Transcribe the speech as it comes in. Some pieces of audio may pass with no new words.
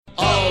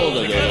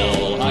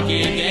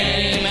hockey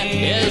game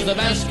is the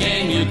best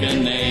game you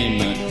can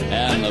name.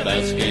 And the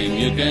best game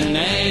you can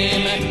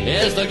name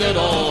is the good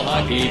old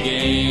hockey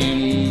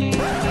game.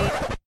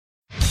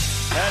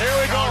 And here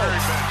we go.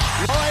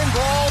 Line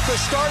brawl to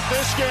start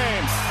this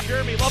game.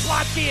 Jeremy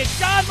Leblotsky and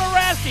John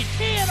Moraski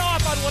teeing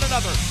off on one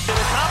another.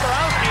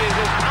 Toporowski is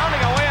just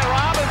pounding away at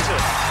Robinson.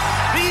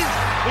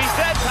 We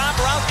said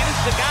Toporowski, this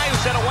is the guy who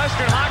set a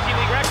Western Hockey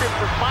League record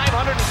for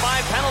 505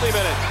 penalty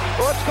minutes.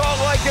 Let's call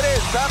it like it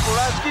is.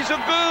 Toporowski's a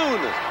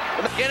goon.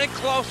 Getting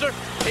closer,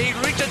 he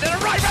reaches in a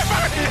right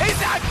back. He's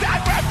not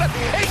Scott Grimson.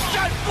 He's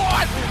just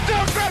floored. Stu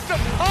Grimson.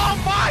 Oh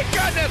my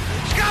goodness.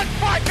 Scott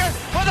Parker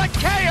for the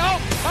KO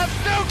of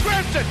Stu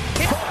Grimson.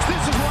 Folks,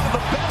 this is one of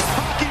the best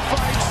hockey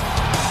fights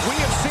we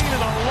have seen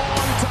in a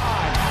long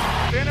time.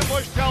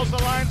 Bush tells the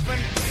linesman,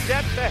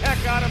 get the heck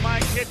out of my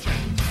kitchen.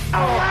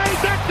 Ray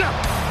Dixon,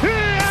 he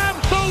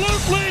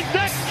absolutely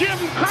decked Jim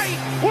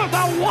Kite with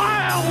a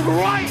wild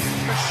right.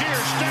 Sheer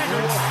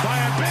staggered by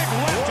a big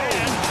left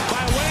hand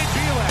by Wade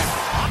Belak.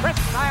 Chris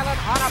Nyland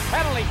on a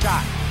penalty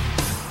shot.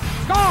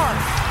 Score!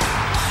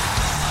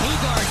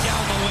 Bugard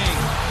down the wing.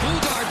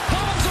 Bugard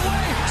pulls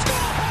away.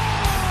 Score!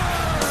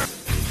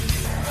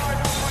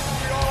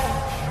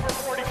 Number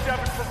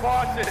 47 for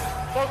Boston.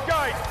 Those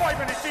guys, 5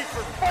 minutes each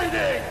for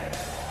fighting.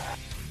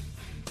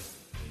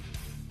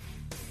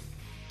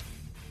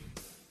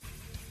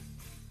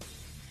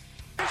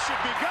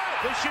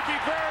 This should be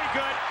very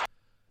good.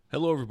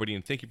 Hello, everybody,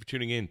 and thank you for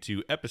tuning in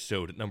to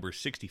episode number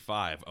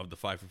 65 of the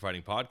Five for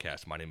Fighting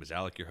podcast. My name is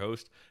Alec, your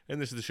host,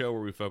 and this is the show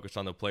where we focus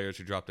on the players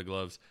who dropped the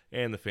gloves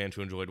and the fans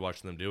who enjoyed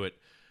watching them do it.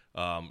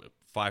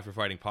 Five for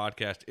Fighting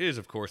podcast is,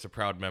 of course, a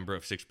proud member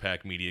of Six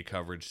Pack Media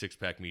Coverage. Six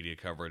Pack Media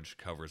Coverage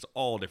covers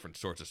all different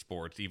sorts of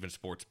sports, even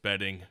sports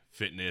betting,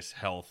 fitness,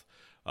 health,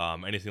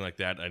 anything like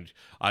that. And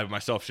I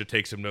myself should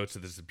take some notes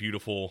of this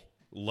beautiful,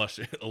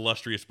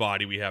 illustrious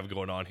body we have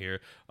going on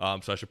here,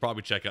 so I should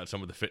probably check out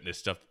some of the fitness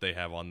stuff that they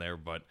have on there.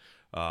 But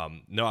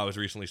no, I was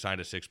recently signed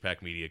to Six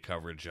Pack Media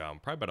Coverage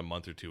probably about a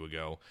month or two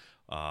ago,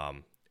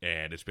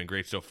 and it's been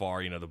great so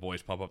far. You know, the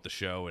boys pump up the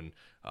show, and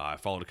I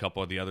followed a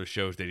couple of the other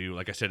shows they do.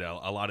 Like I said, a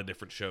lot of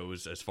different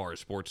shows as far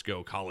as sports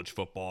go: college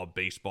football,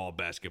 baseball,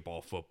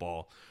 basketball,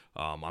 football.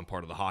 I'm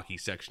part of the hockey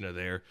section of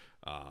there,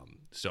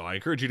 so I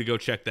encourage you to go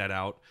check that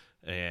out.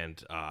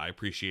 And I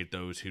appreciate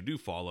those who do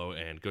follow,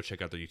 and go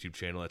check out their YouTube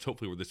channel. That's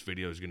hopefully where this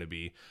video is going to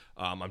be.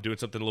 I'm doing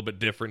something a little bit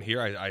different here.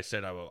 I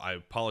said I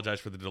apologize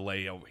for the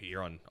delay over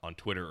here on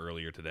Twitter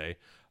earlier today.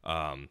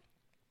 I'm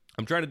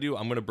going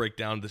to break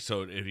down this,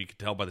 so if you can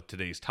tell by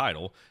today's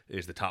title,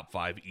 is the top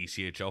 5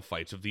 ECHL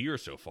fights of the year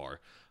so far.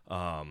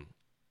 And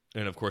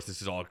of course,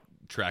 this is all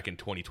track in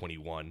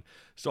 2021.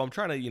 So I'm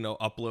trying to,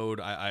 upload.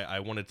 I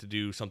wanted to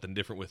do something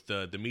different with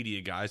the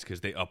media guys,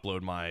 because they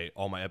upload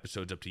all my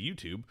episodes up to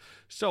YouTube.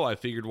 So I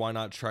figured, why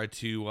not try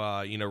to,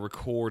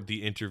 record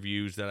the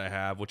interviews that I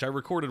have, which I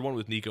recorded one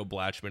with Nico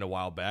Blatchman a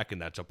while back,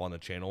 and that's up on the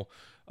channel.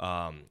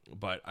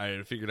 But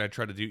I figured I'd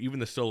try to do even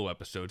the solo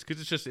episodes,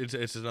 because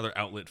it's another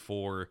outlet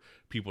for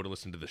people to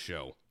listen to the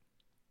show.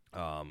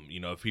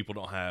 If people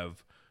don't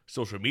have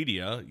social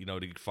media,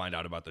 to find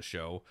out about the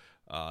show,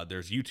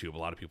 there's YouTube. A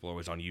lot of people are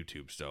always on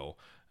YouTube. So,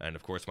 and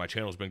of course, my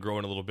channel's been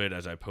growing a little bit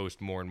as I post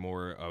more and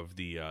more of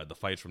the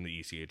fights from the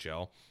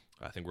ECHL.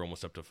 I think we're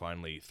almost up to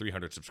finally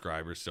 300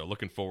 subscribers. So,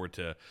 looking forward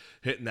to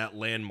hitting that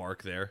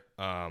landmark there.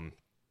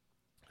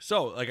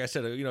 So, like I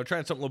said,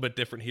 trying something a little bit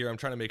different here. I'm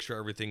trying to make sure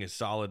everything is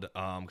solid,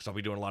 because I'll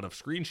be doing a lot of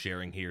screen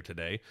sharing here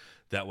today.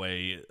 That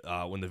way,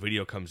 when the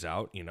video comes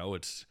out,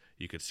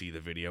 you could see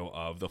the video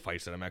of the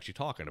fights that I'm actually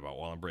talking about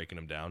while I'm breaking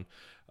them down.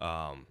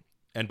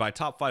 And by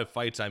top 5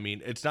 fights, I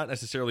mean, it's not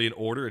necessarily in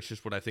order. It's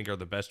just what I think are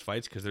the best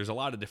fights, because there's a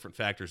lot of different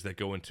factors that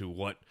go into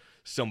what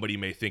somebody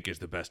may think is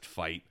the best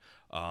fight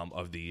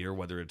of the year,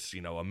 whether it's,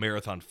 a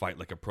marathon fight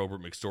like a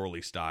Probert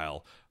McSorley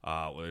style,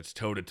 whether it's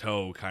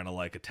toe-to-toe kind of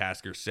like a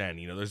Tasker Sen.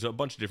 There's a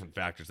bunch of different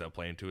factors that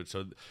play into it.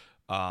 So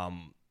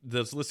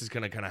this list is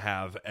going to kind of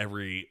have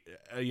every,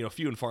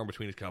 few and far in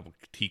between a couple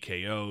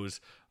TKOs,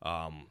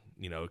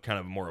 kind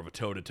of more of a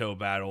toe-to-toe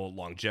battle,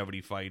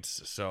 longevity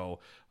fights. So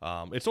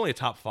it's only a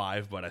top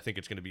 5, but I think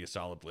it's going to be a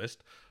solid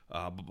list.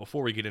 But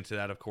before we get into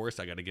that, of course,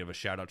 I got to give a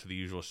shout out to the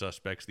usual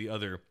suspects, the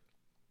other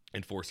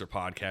Enforcer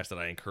podcast that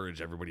I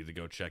encourage everybody to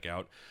go check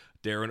out.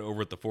 Darren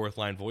over at the Fourth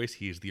Line Voice,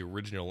 he is the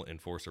original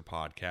Enforcer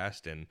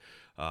podcast, and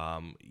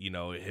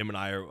him and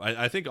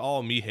I think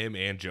him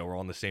and Joe are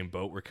all in the same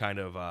boat. We're kind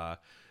of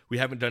we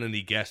haven't done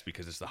any guests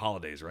because it's the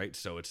holidays, right?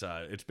 So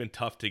it's been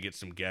tough to get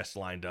some guests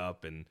lined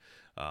up, and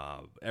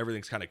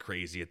everything's kind of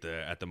crazy at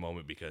the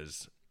moment,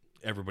 because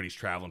everybody's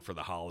traveling for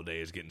the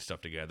holidays, getting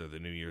stuff together, the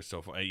New Year's.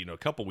 So a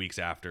couple weeks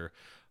after,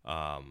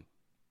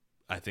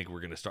 I think we're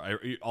going to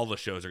start. All the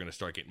shows are going to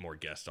start getting more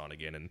guests on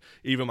again, and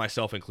even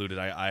myself included.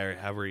 I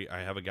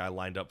have a guy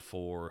lined up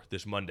for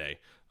this Monday,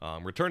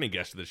 returning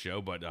guest to the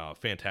show, but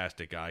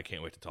fantastic guy. I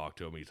can't wait to talk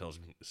to him. He tells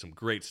some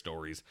great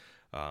stories,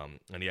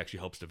 and he actually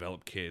helps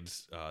develop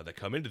kids that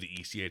come into the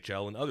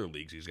ECHL and other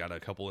leagues. He's got a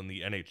couple in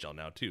the NHL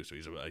now too, so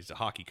he's a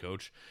hockey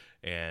coach,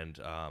 and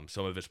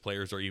some of his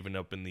players are even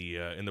up in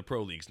the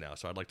pro leagues now.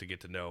 So I'd like to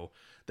get to know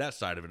that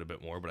side of it a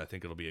bit more, but I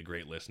think it'll be a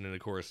great listen, and of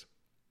course,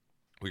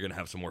 we're going to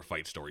have some more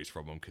fight stories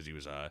from him because he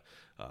was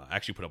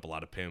actually put up a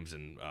lot of PIMs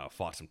and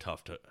fought some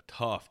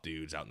tough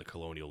dudes out in the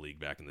Colonial League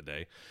back in the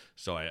day.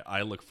 So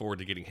I look forward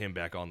to getting him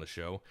back on the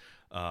show.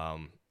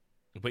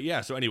 But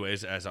yeah, so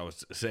anyways, as I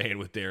was saying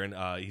with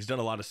Darren, he's done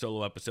a lot of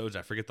solo episodes.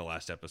 I forget the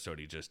last episode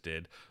he just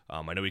did.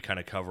 I know he kind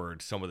of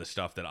covered some of the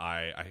stuff that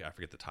I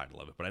forget the title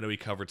of it, but I know he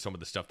covered some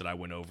of the stuff that I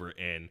went over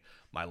in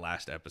my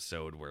last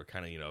episode, where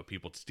kind of,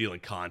 people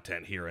stealing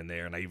content here and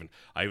there. And I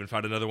even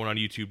found another one on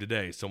YouTube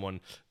today.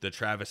 The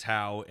Travis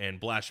Howe and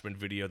Blashman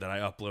video that I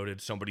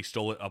uploaded, somebody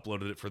stole it,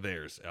 uploaded it for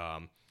theirs.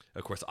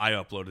 Of course, I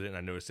uploaded it, and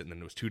I noticed it, and then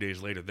it was 2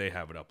 days later they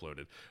have it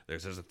uploaded.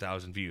 There's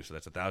 1,000 views, so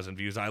that's 1,000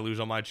 views I lose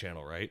on my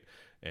channel, right?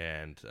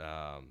 And,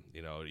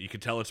 you can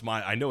tell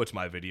I know it's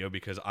my video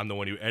because I'm the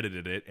one who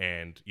edited it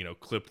and,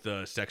 clipped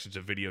the sections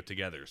of video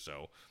together.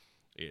 So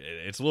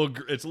it's a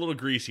little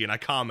greasy, and I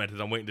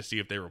commented. I'm waiting to see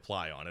if they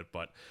reply on it,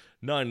 but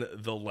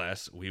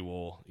nonetheless, we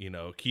will,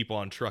 keep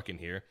on trucking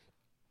here.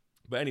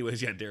 But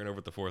anyways, yeah, Darren over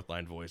at the Fourth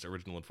Line Voice,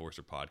 Original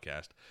Enforcer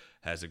podcast,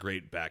 has a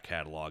great back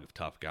catalog of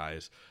tough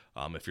guys.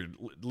 If you're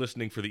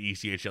listening for the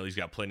ECHL, he's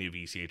got plenty of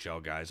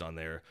ECHL guys on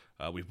there.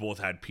 We've both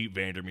had Pete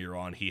Vandermeer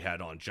on. He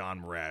had on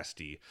John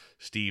Morasti,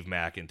 Steve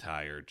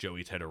McIntyre,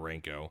 Joey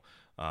Tedorenko,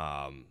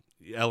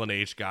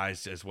 LNH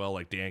guys as well,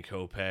 like Dan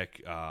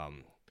Kopech.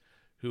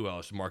 Who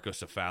else? Marco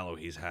Cefalo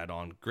he's had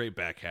on. Great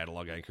back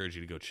catalog. I encourage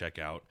you to go check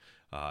out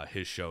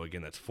his show.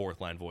 Again, that's Fourth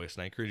Line Voice.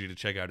 And I encourage you to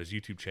check out his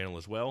YouTube channel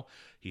as well.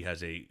 He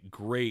has a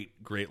great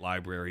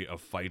library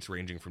of fights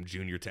ranging from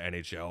junior to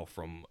NHL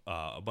from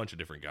a bunch of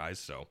different guys.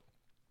 So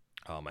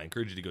I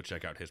encourage you to go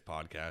check out his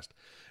podcast.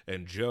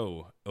 And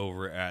Joe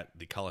over at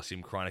the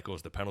Coliseum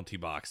Chronicles, the Penalty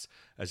Box,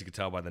 as you can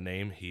tell by the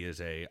name, he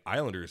is a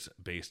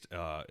Enforcer-based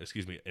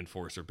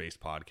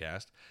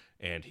podcast.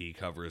 And he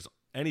covers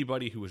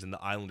anybody who is in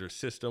the Islanders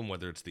system,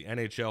 whether it's the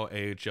NHL,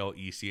 AHL,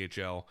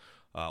 ECHL,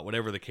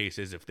 whatever the case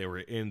is. If they were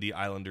in the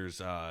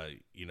Islanders,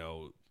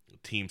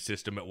 team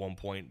system at one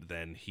point,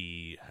 then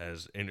he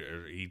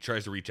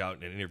tries to reach out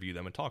and interview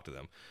them and talk to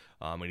them.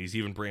 And he's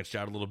even branched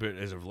out a little bit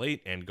as of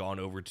late and gone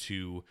over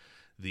to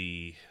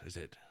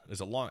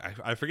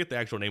I forget the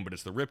actual name, but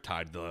it's the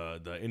Riptide,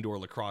 the indoor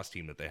lacrosse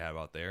team that they have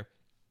out there.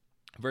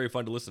 Very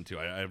fun to listen to.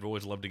 I've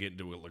always loved to get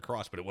into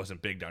lacrosse, but it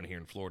wasn't big down here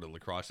in Florida.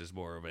 Lacrosse is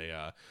more of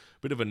a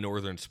bit of a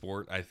northern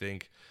sport, I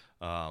think.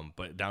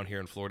 But down here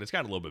in Florida, it's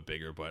got a little bit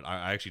bigger. But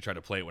I actually tried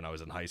to play it when I was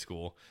in high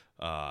school,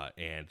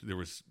 and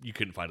you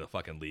couldn't find a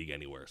fucking league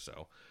anywhere.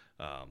 So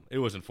it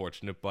was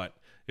unfortunate. But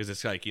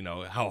it's like,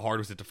 how hard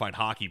was it to find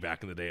hockey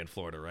back in the day in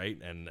Florida, right?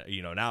 And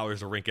now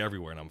there's a rink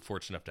everywhere, and I'm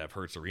fortunate enough to have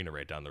Hertz Arena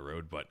right down the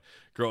road. But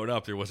growing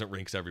up, there wasn't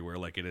rinks everywhere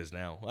like it is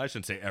now. Well, I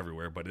shouldn't say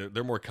everywhere, but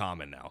they're more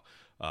common now.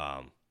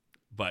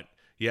 But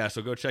yeah,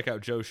 so go check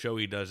out Joe's show.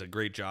 He does a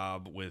great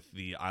job with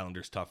the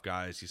Islanders tough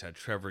guys. He's had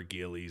Trevor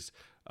Gillies,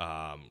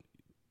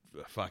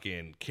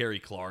 fucking Kerry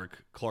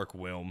Clark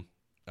Wilm,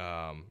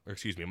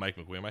 Mike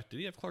McWilm. Did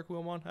he have Clark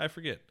Wilm on? I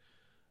forget.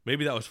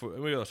 Maybe that was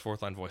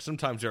Fourth Line Voice.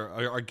 Sometimes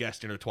our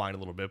guests intertwine a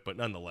little bit, but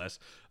nonetheless,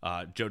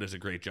 Joe does a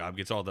great job.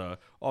 Gets all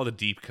the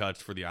deep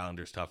cuts for the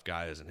Islanders tough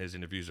guys, and his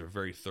interviews are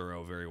very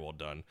thorough, very well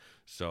done.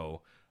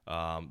 So.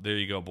 There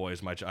you go,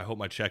 boys. I hope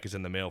my check is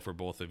in the mail for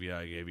both of you.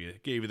 I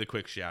gave you the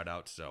quick shout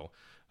out. So,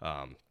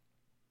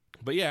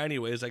 but yeah,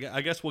 anyways,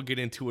 I guess we'll get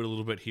into it a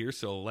little bit here.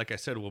 So, like I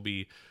said, we'll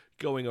be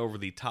going over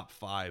the top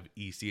 5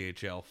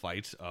 ECHL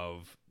fights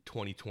of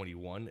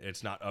 2021.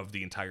 It's not of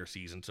the entire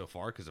season so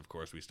far, because of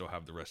course we still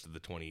have the rest of the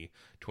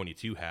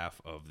 2022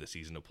 half of the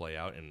season to play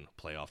out, and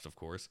playoffs, of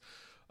course.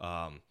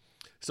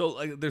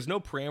 So there's no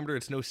parameter.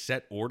 It's no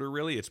set order,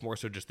 really. It's more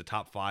so just the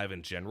top 5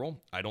 in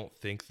general. I don't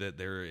think that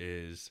there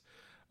is.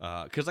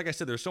 Because like I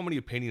said, there's so many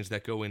opinions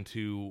that go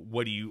into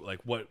what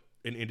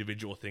an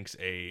individual thinks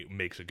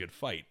makes a good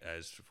fight.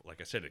 As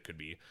like I said, it could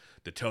be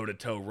the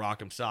toe-to-toe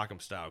rock'em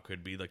sock'em style.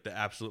 Could be like the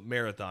absolute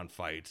marathon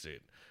fights.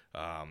 It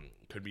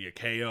could be a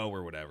KO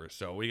or whatever.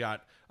 So I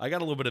got a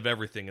little bit of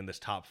everything in this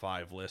top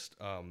 5 list.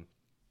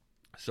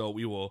 So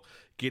we will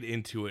get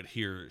into it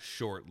here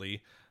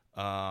shortly.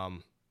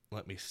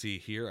 Let me see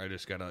here. I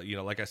just gotta,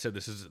 like I said,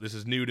 this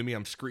is new to me.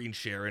 I'm screen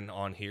sharing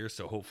on here,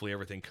 so hopefully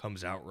everything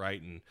comes out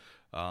right. And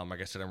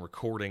like I said, I'm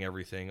recording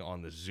everything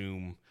on the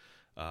Zoom,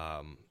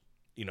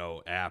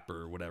 app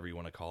or whatever you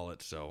want to call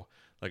it. So,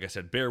 like I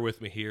said, bear with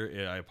me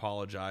here. I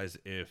apologize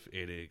if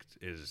it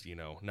is,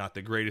 not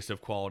the greatest of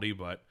quality,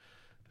 but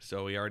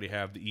so we already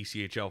have the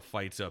ECHL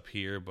fights up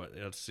here. But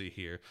let's see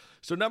here.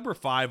 So number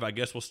 5, I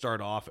guess we'll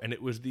start off, and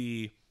it was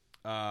the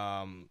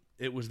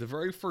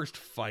very first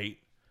fight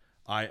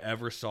I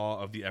ever saw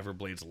of the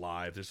Everblades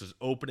live. This was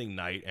opening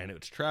night, and it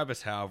was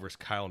Travis Howe versus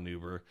Kyle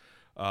Neuber.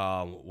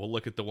 We'll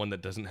look at the one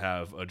that doesn't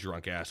have a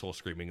drunk asshole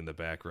screaming in the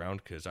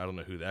background, because I don't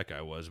know who that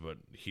guy was, but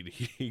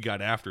he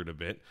got after it a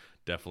bit.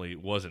 Definitely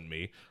wasn't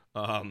me.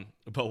 But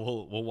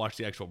we'll watch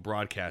the actual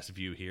broadcast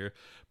view here.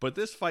 But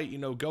this fight, you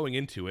know, going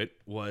into it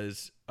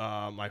was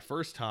my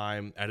first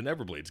time at an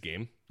Everblades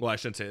game. Well, I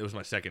shouldn't say it was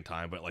my second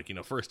time, but like, you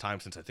know, first time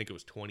since I think it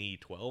was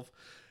 2012.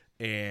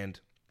 And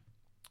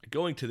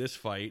going to this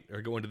fight,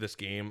 or going to this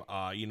game,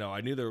 you know,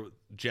 I knew there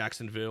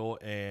Jacksonville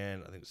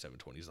and I think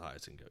 720 is the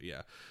highest I can go.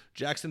 Yeah.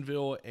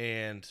 Jacksonville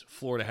and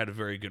Florida had a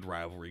very good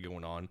rivalry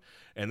going on.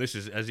 And this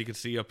is, as you can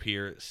see up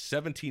here,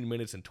 17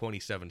 minutes and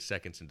 27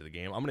 seconds into the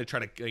game. I'm going to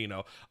try to, you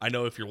know, I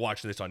know if you're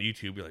watching this on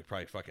YouTube, you're like,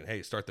 probably fucking,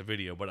 hey, start the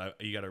video. But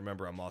you got to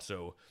remember, I'm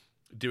also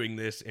doing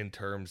this in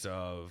terms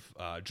of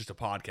just a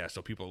podcast,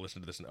 so people are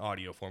listening to this in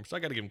audio form. So I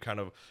got to give them kind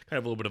of a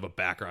little bit of a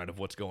background of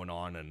what's going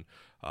on, and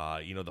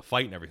you know, the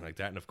fight and everything like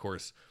that. And of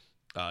course,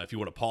 if you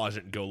want to pause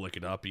it and go look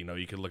it up, you know,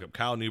 you can look up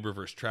Kyle Neuber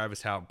versus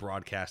Travis Howe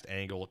broadcast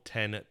angle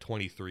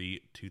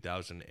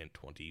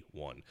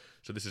 10/23/2021.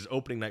 So this is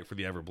opening night for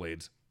the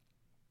Everblades.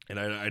 And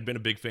I'd been a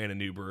big fan of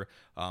Neuber.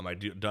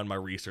 I'd done my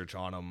research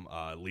on him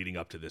leading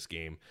up to this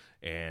game,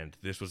 and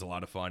this was a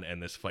lot of fun,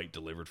 and this fight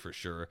delivered for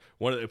sure.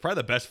 Probably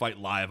the best fight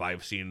live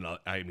I've seen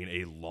in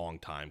a long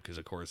time, because,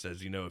 of course,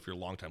 as you know, if you're a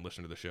long-time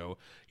listener to the show,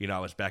 you know, I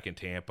was back in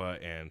Tampa,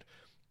 and,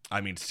 I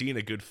mean, seeing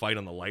a good fight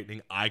on the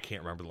Lightning, I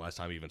can't remember the last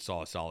time I even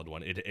saw a solid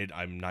one.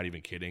 I'm not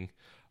even kidding.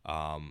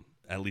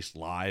 At least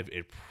live,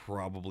 it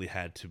probably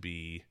had to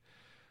be...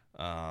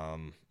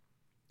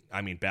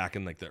 I mean, back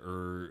in like the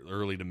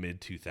early to mid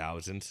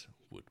 2000s,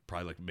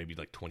 probably like maybe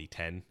like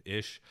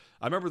 2010-ish.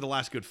 I remember the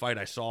last good fight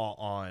I saw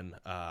on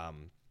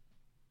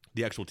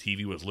the actual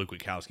TV was Luke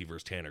Witkowski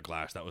versus Tanner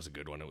Glass. That was a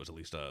good one. It was at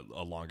least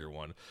a longer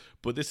one.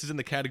 But this is in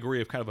the category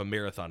of kind of a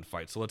marathon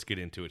fight, so let's get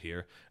into it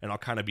here. And I'll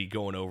kind of be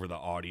going over the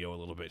audio a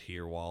little bit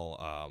here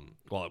while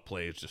it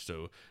plays, just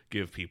to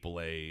give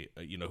people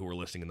you know, who are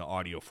listening in the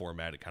audio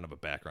format, kind of a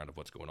background of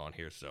what's going on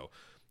here. So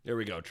there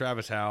we go.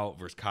 Travis Howe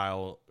versus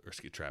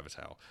Travis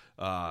Howe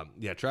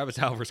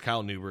versus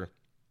Kyle Neuber.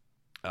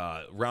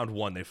 Round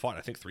one, they fought,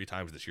 I think, 3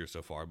 times this year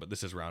so far, but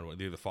this is round one.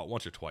 They either fought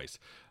once or twice,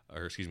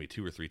 or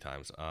 2 or 3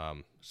 times.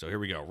 So here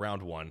we go.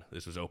 Round one.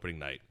 This was opening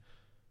night.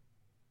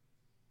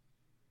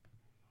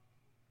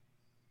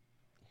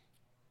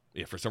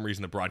 Yeah, for some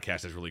reason the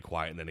broadcast is really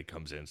quiet and then it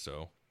comes in,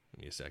 so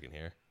give me a second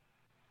here.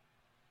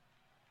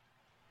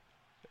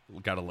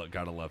 Gotta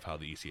love how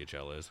the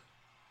ECHL is.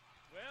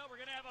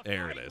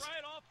 There it is.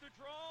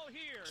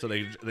 So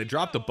they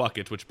dropped the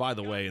buckets, which, by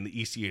the way, in the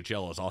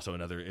ECHL is also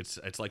another. It's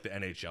like the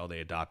NHL. They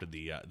adopted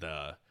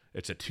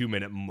it's a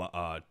 2-minute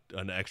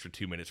an extra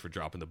 2 minutes for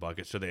dropping the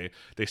buckets. So they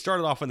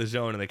started off in the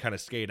zone and they kind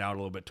of skate out a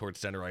little bit towards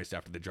center ice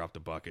after they dropped the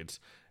buckets.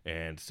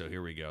 And so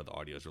here we go. The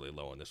audio is really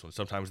low on this one.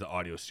 Sometimes the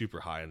audio is super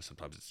high and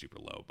sometimes it's super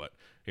low. But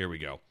here we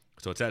go.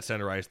 So it's at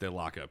center ice. They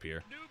lock up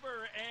here.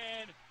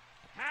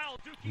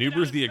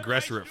 Neuber's the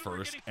aggressor at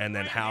first, and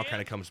then Howe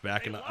kind of comes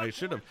back. And I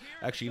should have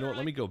actually, you know what?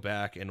 Let me go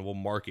back and we'll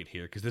mark it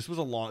here, because this was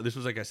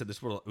like I said,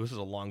 this was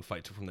a long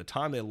fight. So from the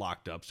time they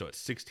locked up, so it's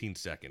 16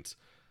 seconds.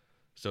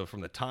 So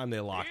from the time they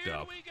locked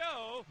up,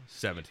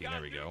 17.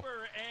 There we go.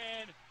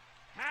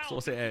 So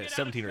we'll say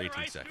 17 or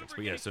 18 seconds.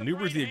 But yeah, so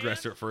Neuber's the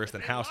aggressor at first,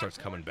 then Howe starts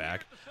coming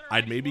back.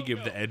 I'd maybe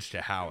give the edge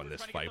to Howe in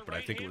this fight, but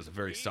I think it was a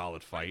very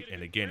solid fight.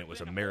 And again, it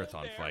was a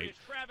marathon fight.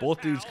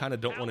 Both dudes kind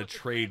of don't want to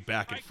trade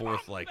back and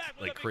forth like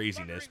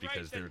craziness,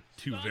 because they're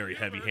two very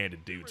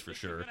heavy-handed dudes for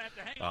sure.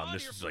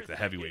 This was like the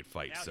heavyweight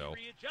fight, so...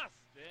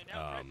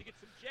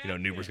 you know,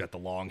 Neuber's got the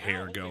long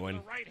hair going,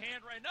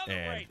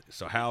 and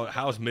so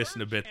Howe's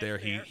missing a bit there.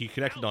 He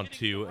connected on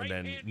 2, and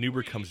then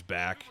Neuber comes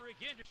back.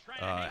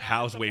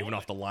 Howe's waving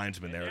off the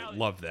linesman there.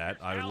 Loved that.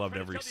 I loved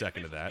every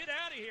second of that.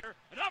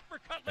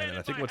 And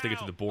I think once they get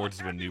to the boards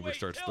is when Neuber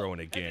starts throwing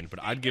again.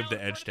 But I'd give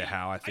the edge to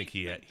Howe. I think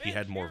he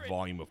had more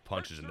volume of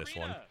punches in this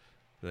one.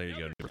 There you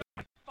go.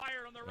 Oh,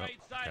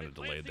 kind of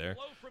delayed there.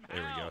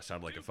 There we go.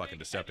 Sounded like a fucking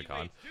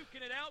Decepticon.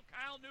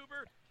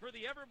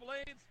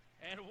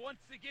 And once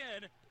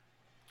again,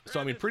 so,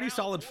 I mean, pretty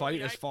solid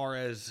fight as far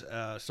as,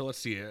 so let's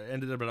see, it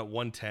ended up at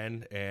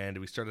 110, and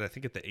we started, I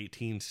think, at the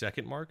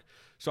 18-second mark.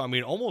 So, I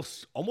mean,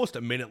 almost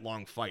a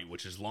minute-long fight,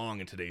 which is long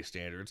in today's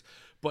standards.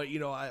 But, you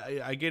know,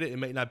 I get it. It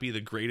may not be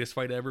the greatest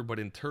fight ever, but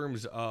in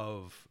terms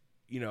of,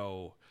 you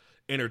know,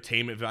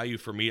 entertainment value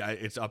for me,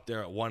 it's up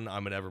there at 1.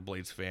 I'm an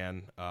Everblades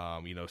fan.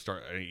 You know,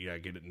 I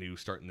get it new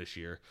starting this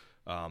year.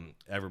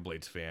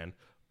 Everblades fan.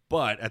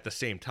 But at the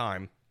same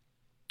time,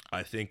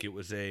 I think it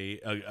was a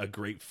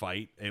great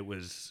fight. It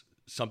was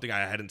something I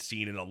hadn't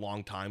seen in a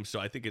long time, so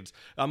I think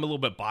I'm a little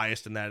bit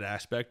biased in that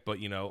aspect, but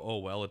you know, oh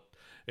well,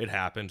 it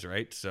happens,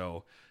 right?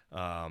 So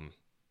I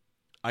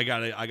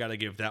gotta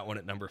give that one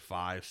at number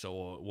 5.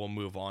 So we'll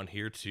move on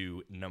here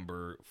to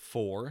number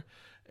 4.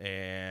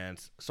 And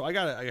so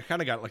I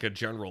kind of got like a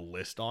general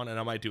list on, and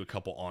I might do a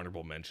couple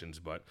honorable mentions,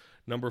 but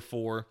number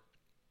 4,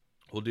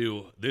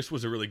 this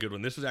was a really good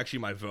one. This was actually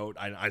my vote.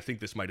 I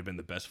think this might have been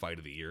the best fight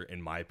of the year,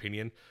 in my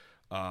opinion.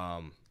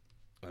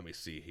 let me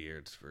see here.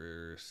 It's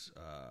verse.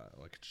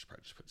 I could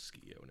probably just put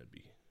Skio and it'd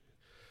be.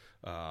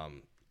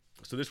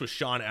 So this was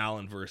Sean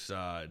Allen versus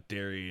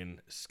Darian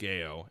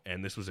Skeo,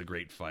 and this was a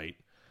great fight.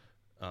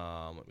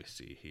 Let me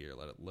see here.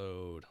 Let it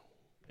load,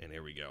 and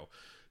here we go.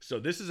 So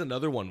this is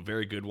another one,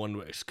 very good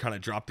one. Kind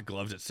of dropped the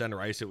gloves at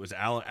center ice. It was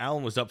Allen.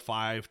 Allen was up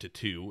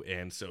 5-2,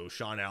 and so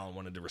Sean Allen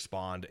wanted to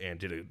respond and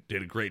did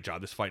a great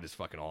job. This fight is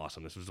fucking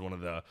awesome. This was one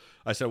of the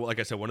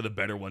one of the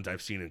better ones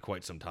I've seen in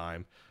quite some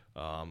time.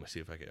 Let's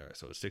see if I can. All right,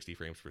 so it's 60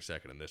 frames per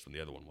second in this one.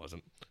 The other one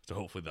wasn't. So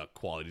hopefully the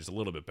quality is a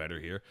little bit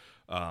better here.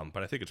 But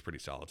I think it's pretty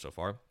solid so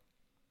far.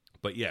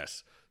 But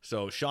yes,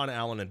 so Sean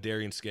Allen and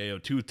Darian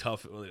Skeo, two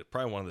tough,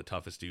 probably one of the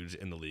toughest dudes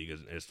in the league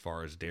as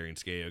far as Darian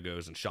Skeo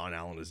goes, and Sean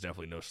Allen is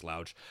definitely no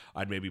slouch.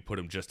 I'd maybe put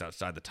him just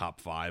outside the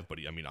top 5, but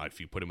I mean, if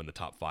you put him in the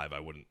top 5, I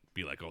wouldn't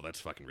be like, oh, that's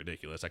fucking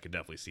ridiculous. I could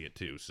definitely see it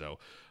too. So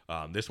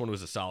this one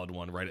was a solid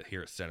one right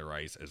here at center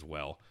ice as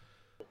well.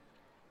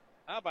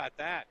 How about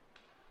that?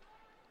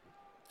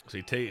 So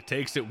he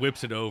takes it,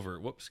 whips it over,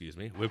 whips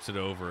it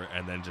over,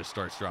 and then just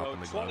starts dropping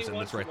the gloves, and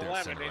it's right there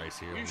at center ice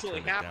here.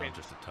 Usually turn it down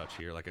just a touch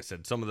here. Like I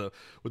said,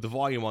 with the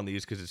volume on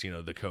these, because it's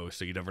the coast,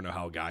 so you never know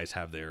how guys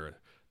have their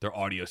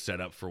audio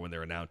set up for when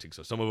they're announcing.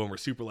 So some of them are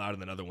super loud,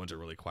 and then other ones are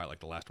really quiet. Like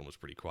the last one was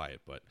pretty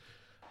quiet, but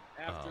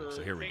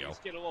so here we go.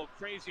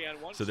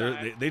 So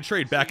they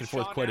trade back and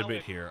forth quite a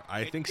bit here.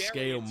 I think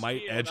Skeo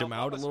might edge him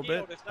out a little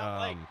bit.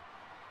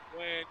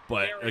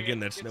 But again,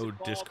 that's no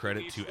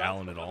discredit to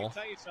Allen at all.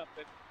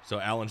 So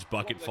Allen's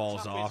bucket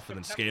falls off, and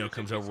then Skeo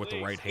comes over with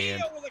the right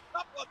hand.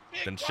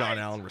 Then Sean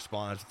Allen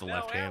responds with the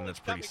left hand. That's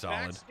pretty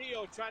solid.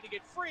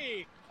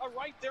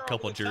 A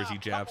couple of jersey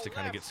jabs to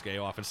kind of get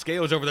Skeo off. And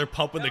Skeo's over there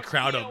pumping the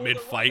crowd up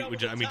mid-fight,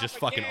 which, I mean, just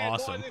fucking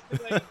awesome.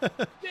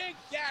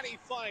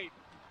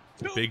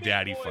 Big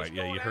Daddy fight.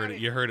 Yeah,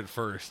 you heard it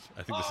first.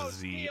 I think this is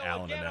the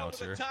Allen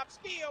announcer.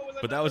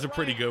 But that was a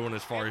pretty good one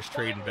as far as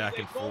trading back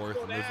and forth.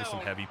 And those were some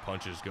heavy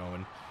punches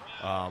going.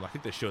 I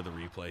think they showed the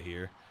replay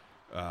here.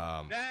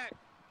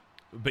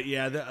 But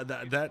yeah,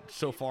 that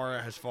so far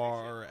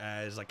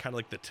as like kind of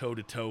like the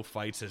toe-to-toe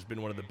fights has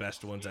been one of the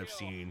best ones I've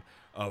seen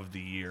of the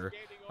year.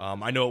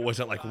 I know it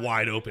wasn't like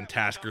wide open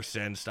Tasker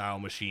Sen style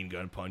machine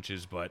gun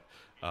punches, but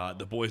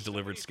the boys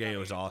delivered.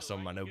 Skeo is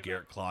awesome. I know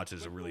Garrett Klotz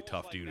is a really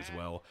tough dude as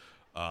well.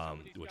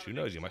 Which, who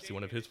knows, you might see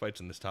one of his fights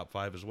in this top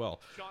 5 as well.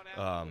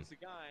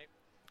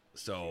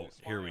 So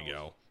here we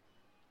go.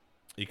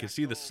 You can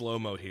see the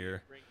slow-mo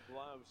here.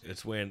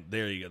 It's when,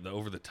 there you go, the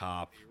over the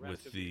top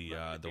with the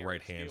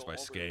right hands by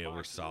Skeo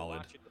were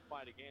solid.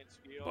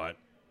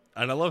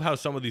 And I love how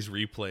some of these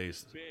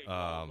replays,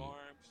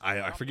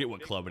 I forget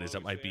what club it is.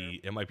 It might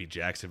be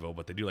Jacksonville,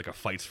 but they do like a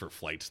fights for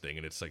flights thing,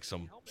 and it's like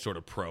some sort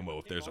of promo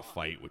if there's a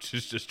fight, which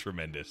is just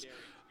tremendous.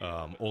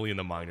 Only in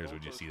the minors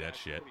would you see that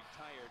shit.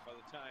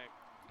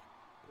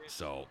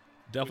 So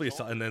definitely,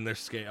 and then there's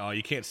Skeo. Oh,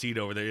 you can't see it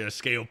over there. Yeah,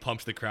 Skeo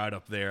pumps the crowd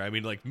up there. I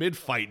mean, like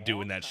mid-fight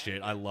doing that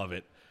shit. I love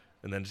it.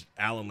 And then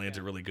Allen lands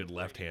a really good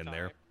left hand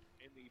there.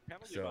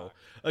 So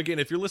again,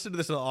 if you're listening to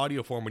this in the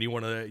audio form and you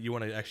want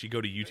to actually go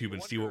to YouTube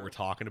and see what we're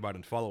talking about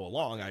and follow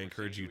along, I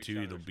encourage you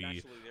to.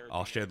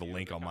 I'll share the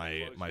link on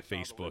my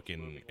Facebook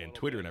and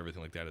Twitter and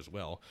everything like that as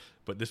well.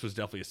 But this was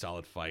definitely a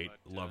solid fight.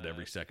 Loved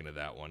every second of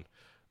that one.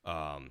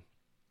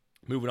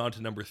 Moving on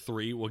to number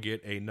 3, we'll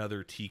get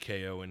another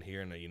TKO in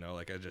here, and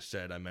like I just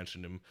said, I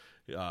mentioned him,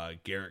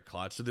 Garrett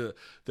Klotz. So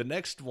the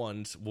next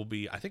ones will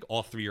be, I think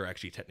all 3 are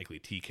actually technically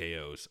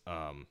TKOs.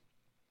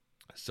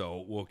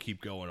 So we'll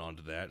keep going on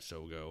to that.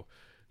 So we'll go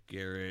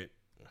Garrett.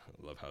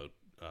 I love how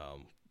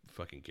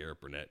fucking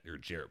Jarrett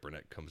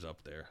Burnett comes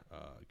up there.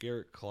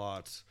 Garrett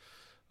Klotz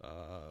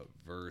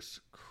versus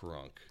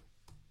Crunk.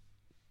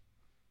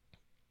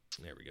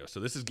 There we go. So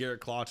this is Garrett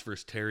Klotz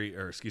versus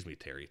Taylor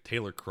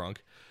Crunk.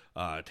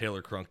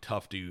 Taylor Crunk,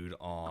 tough dude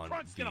on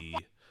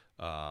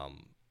the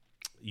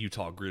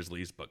Utah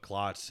Grizzlies, but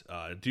Klotz,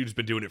 dude's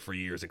been doing it for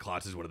years, and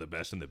Klotz is one of the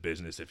best in the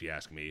business, if you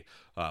ask me.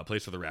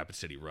 Plays for the Rapid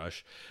City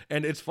Rush,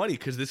 and it's funny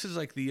because this is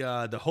like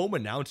the home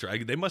announcer.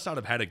 They must not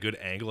have had a good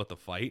angle at the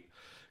fight,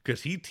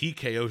 because he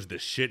TKOs the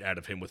shit out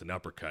of him with an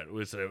uppercut.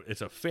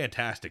 It's a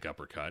fantastic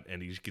uppercut,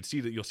 and you'll see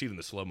it in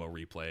the slow-mo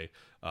replay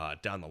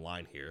down the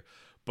line here.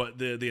 But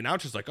the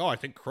announcer's like, oh, I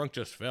think Crunk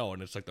just fell,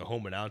 and it's like the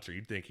home announcer.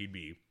 You'd think he'd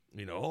be,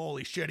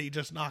 holy shit, he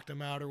just knocked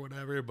him out or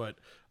whatever. But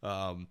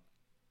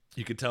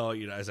you could tell,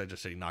 as I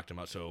just said, he knocked him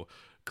out. So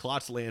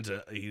Klotz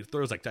he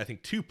throws like I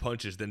think 2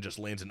 punches, then just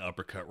lands an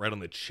uppercut right on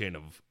the chin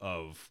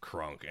of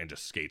Crunk and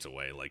just skates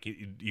away. Like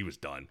he was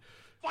done.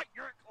 Fight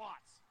Garrett Klotz.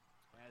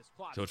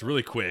 So it's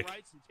really quick.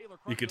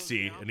 You could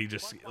see, and he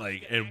just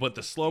but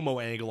the slow-mo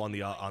angle on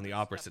the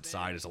opposite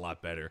side is a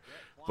lot better.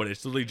 But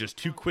it's literally just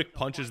 2 quick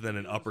punches, then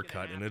an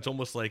uppercut, and it's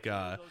almost like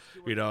I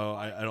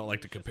don't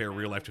like to compare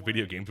real life to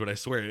video games, but I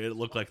swear it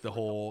looked like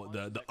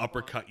the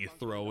uppercut you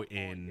throw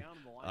in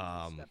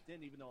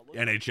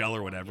NHL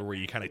or whatever, where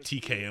you kind of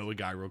TKO a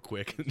guy real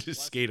quick and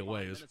just skate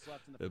away.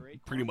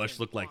 It pretty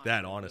much looked like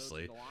that,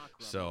 honestly.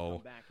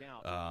 So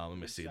let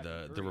me see.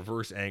 The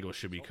reverse angle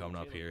should be coming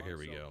up here. Here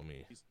we go. Let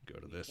me go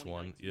to this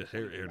one. Yeah,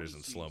 here it is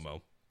in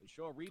slow-mo.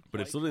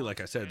 But it's literally,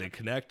 like I said, they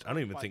connect. I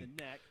don't even think.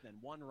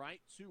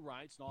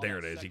 There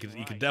it is. You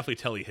can definitely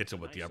tell he hits him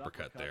with the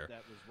uppercut there.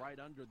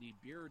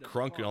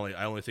 Crunk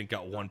I only think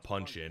got one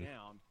punch in.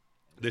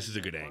 This is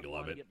a good angle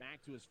of it.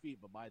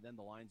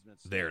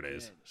 There it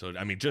is. So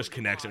I mean, just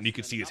connects him, and you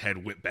can see his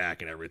head whip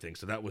back and everything.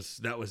 So that was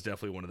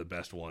definitely one of the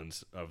best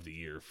ones of the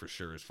year for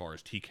sure, as far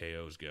as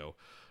TKOs go.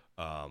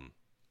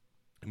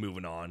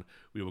 Moving on,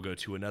 we will go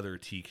to another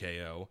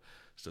TKO.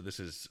 So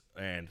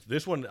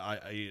this one,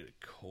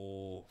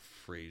 Cole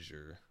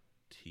Frazier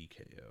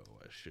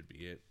TKO. That should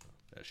be it.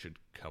 That should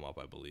come up,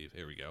 I believe.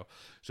 Here we go.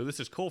 So this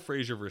is Cole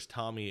Frazier versus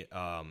Tommy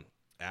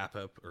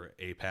Apap, or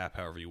Apap,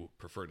 however you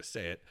prefer to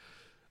say it.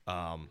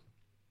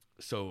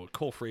 So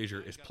Cole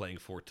Frazier is playing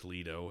for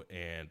Toledo,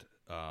 and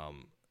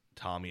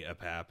Tommy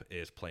Apap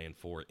is playing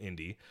for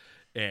Indy.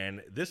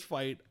 And this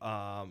fight,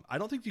 I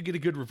don't think you get a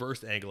good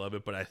reversed angle of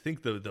it, but I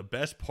think the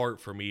best part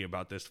for me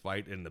about this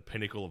fight and the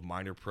pinnacle of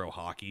minor pro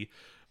hockey,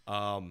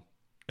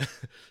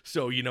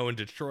 so, in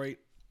Detroit,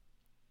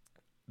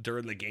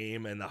 during the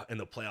game and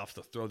the playoffs,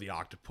 they'll throw the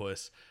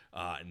octopus.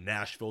 In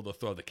Nashville, they'll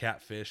throw the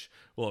catfish.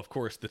 Well, of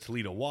course, the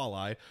Toledo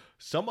walleye.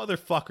 Some other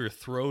fucker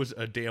throws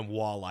a damn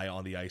walleye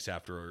on the ice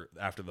after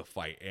the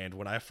fight. And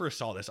when I first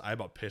saw this, I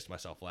about pissed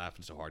myself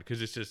laughing so hard,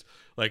 because it's just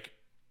like,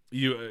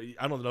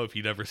 I don't know if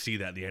you'd ever see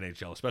that in the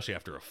NHL, especially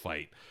after a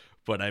fight.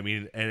 But I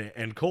mean,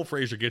 and Cole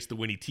Frazier gets the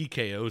win. He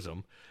TKOs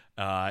him.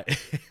 And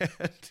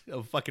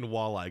a fucking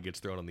walleye gets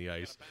thrown on the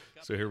ice.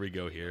 So here we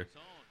go here.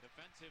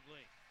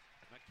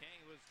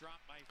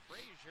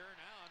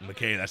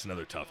 McKay, that's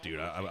another tough dude.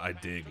 I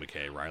dig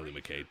McKay, Riley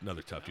McKay,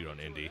 another tough dude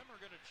on Indy.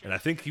 And I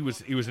think he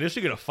was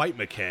initially going to fight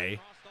McKay,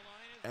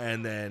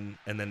 and then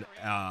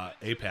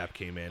Apap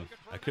came in.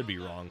 I could be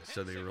wrong.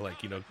 So they were like,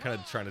 kind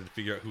of trying to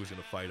figure out who was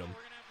going to fight him.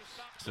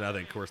 So now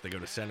they go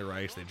to center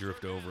ice. They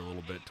drift over a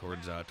little bit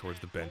towards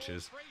the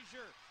benches,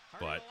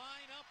 but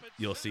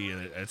you'll see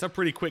it's a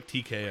pretty quick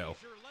TKO.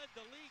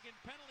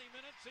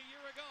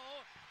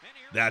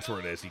 That's where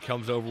it is. He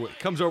comes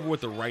over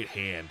with the right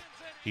hand.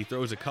 He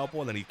throws a couple,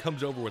 and then he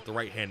comes over with the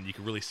right hand, and you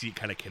can really see it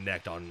kind of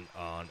connect on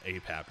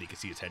Apap. You can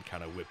see his head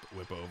kind of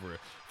whip over.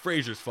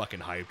 Frazier's fucking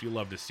hyped. You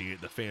love to see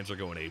it. The fans are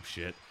going ape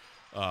shit.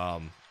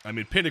 I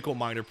mean, pinnacle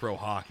minor pro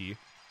hockey.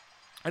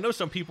 I know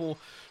some people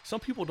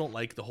don't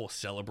like the whole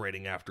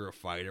celebrating after a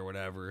fight or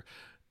whatever.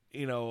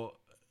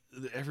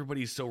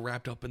 Everybody's so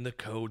wrapped up in the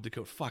code.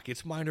 Fuck,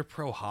 it's minor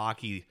pro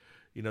hockey.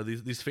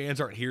 These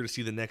fans aren't here to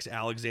see the next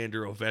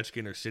Alexander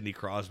Ovechkin or Sidney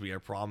Crosby, I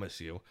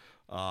promise you.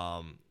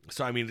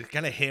 So, I mean,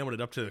 kind of hamming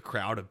it up to the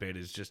crowd a bit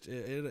is just,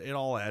 it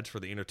all adds for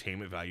the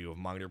entertainment value of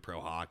minor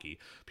pro hockey.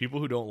 People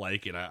who don't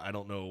like it, I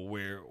don't know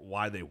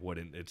why they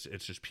wouldn't. It's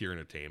just pure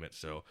entertainment.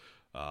 So,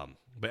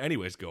 but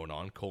anyways, going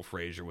on, Cole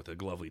Frazier with a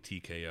lovely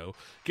TKO,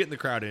 getting the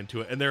crowd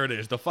into it, and there it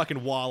is, the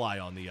fucking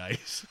walleye on the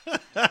ice.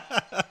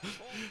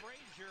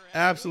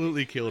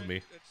 Absolutely killed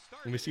me.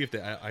 Let me see if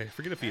I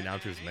forget if the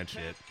announcers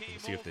mentioned it. Let me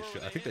see if they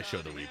show. I think they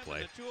show the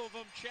replay.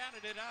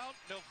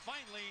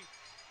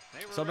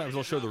 Sometimes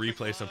they'll show the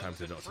replay, sometimes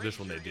they don't. So this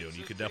one they do, and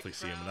you can definitely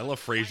see him. And I love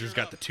Frazier's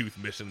got the tooth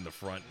missing in the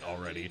front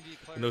already.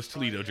 And those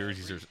Toledo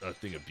jerseys are a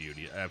thing of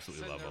beauty. I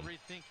absolutely love them.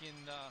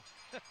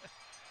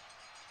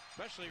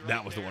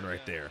 That was the one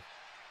right there.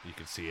 You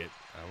can see it.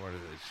 I wanted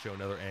to show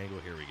another angle.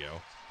 Here we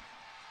go.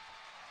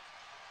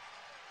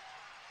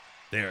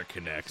 There it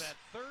connects.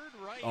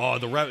 Oh,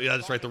 the ref. Yeah,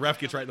 that's right. The ref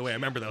gets right in the way. I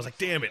remember that. I was like,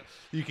 damn it.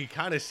 You can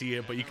kind of see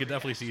it, but you can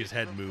definitely see his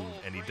head move,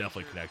 and he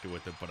definitely connected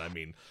with it. But, I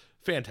mean,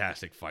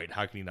 fantastic fight.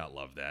 How can you not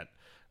love that?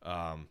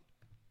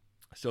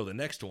 So the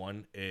next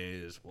one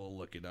is, we'll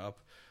look it up.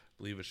 I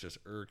believe it's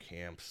just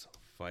Urkamp's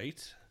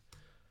fight.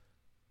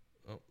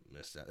 Oh,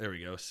 missed that. There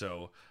we go.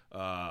 So,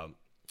 McCroy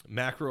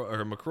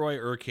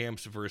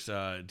Urkamps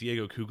versus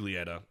Diego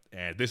Cuglietta,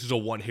 and this is a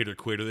one-hitter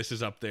quitter. This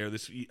is up there.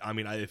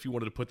 If you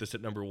wanted to put this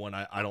at number one,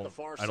 I don't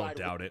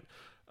doubt it.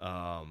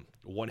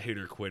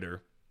 One-hitter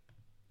quitter.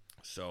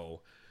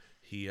 So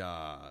he,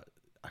 I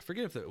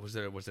forget if it was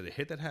it a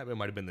hit that happened. It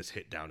might have been this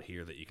hit down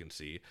here that you can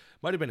see.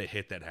 Might have been a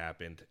hit that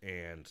happened,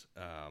 and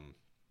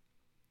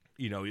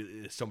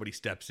somebody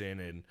steps in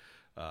and.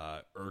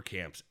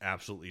 Urkamps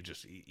absolutely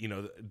just,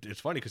 it's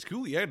funny because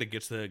Cuglietta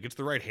gets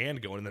the right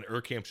hand going, and then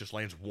Urkamps just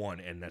lands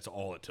one, and that's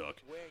all it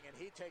took.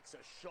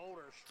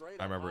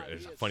 I remember a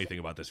funny thing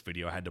about this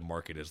video, I had to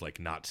mark it as like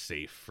not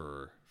safe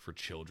for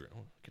children.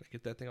 Can I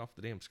get that thing off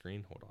the damn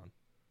screen? Hold on.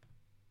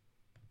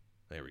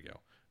 There we go.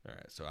 All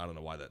right, so I don't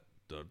know why the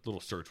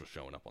little search was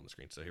showing up on the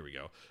screen. So here we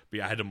go. But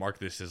yeah, I had to mark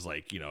this as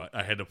like,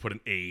 I had to put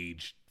an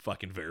age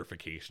fucking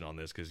verification on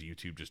this because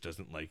YouTube just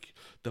doesn't like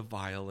the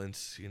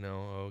violence,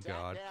 oh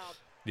God.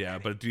 Yeah,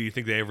 but do you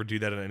think they ever do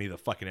that in any of the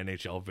fucking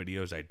NHL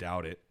videos? I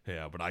doubt it.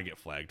 Yeah, but I get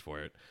flagged for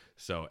it.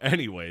 So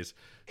anyways,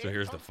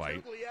 here's the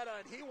fight.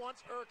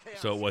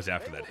 So it was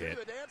after that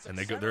hit. And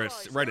they're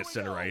right at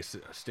center ice.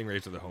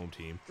 Stingrays are the home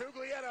team.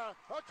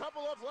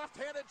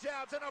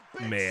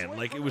 Man,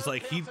 like it was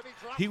like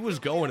he was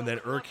going, and then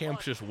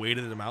Urkamps just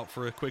waited him out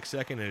for a quick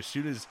second, and as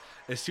soon as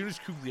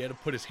Cuglietta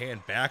put his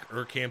hand back,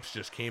 Urkamps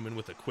just came in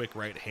with a quick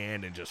right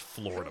hand and just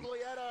floored him.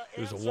 It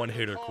was a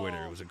one-hitter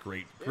quitter. It was a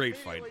great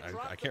fight.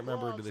 I can't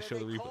remember, did they show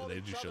the replay? They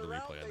do show the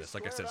replay on this.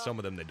 Like I said, some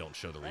of them they don't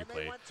show the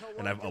replay,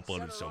 and I've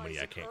uploaded so many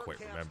I can't quite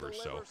remember.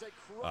 So,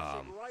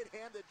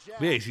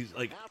 yeah,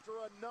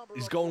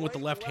 he's going with the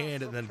left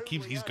hand, and then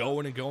he's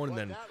going and going, and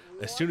then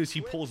as soon as he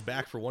pulls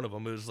back for one of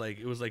them, it was like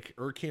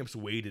Urkamp's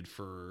waited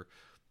for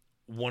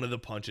one of the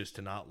punches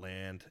to not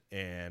land,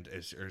 and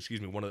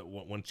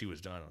once he was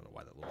done. I don't know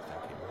why that little thing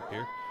came up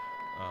here.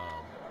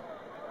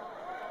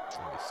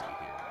 Let me see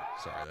here.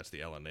 Sorry, that's the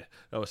LNH.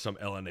 That was some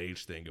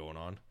LNH thing going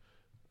on.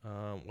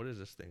 What is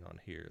this thing on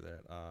here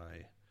that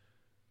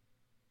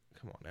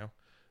come on now.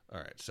 All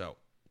right, so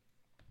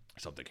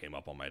something came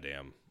up on my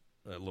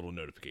a little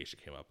notification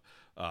came up.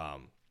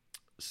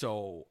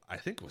 So I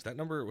think was that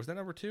number 2? I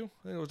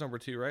think it was number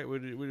 2, right?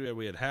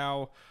 We had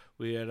Howe,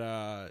 we had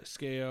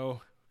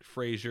Skeo,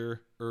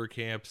 Frazier,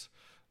 Urkamps.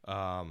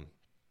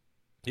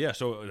 Yeah,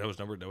 so that was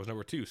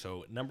number 2.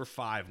 So number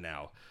 5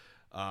 now.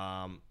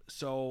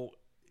 So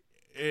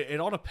it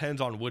all depends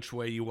on which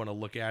way you want to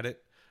look at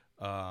it.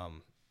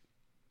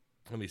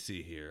 Let me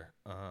see here.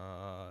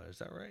 Is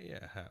that right?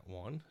 Yeah.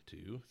 1,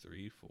 2,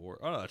 3, 4.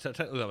 Oh, no,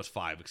 technically that was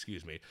 5.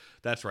 Excuse me.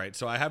 That's right.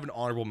 So I have an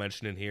honorable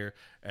mention in here,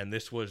 and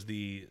this was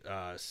the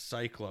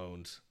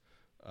Cyclones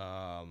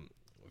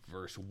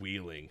versus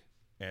Wheeling,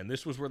 and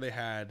this was where they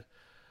had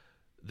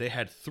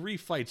 3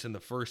 fights in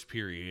the first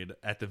period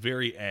at the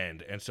very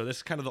end, and so this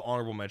is kind of the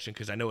honorable mention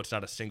because I know it's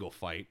not a single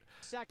fight,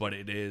 but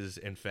it is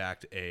in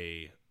fact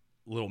a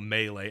little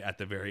melee at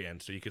the very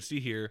end. So you can see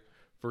here.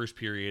 First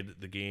period,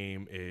 the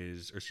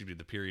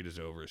period is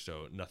over,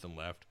 so nothing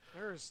left.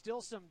 There is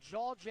still some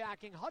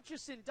jaw-jacking.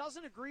 Hutchison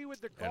doesn't agree with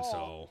the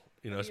call.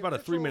 And so, it's about a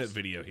 3-minute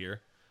video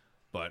here,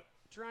 but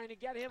trying to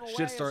get him away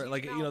shit start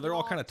they're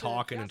all kind of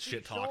talking and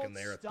shit talking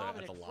there at the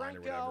line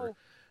or whatever,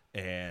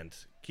 and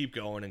keep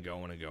going and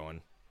going and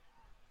going.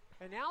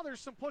 And now there's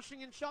some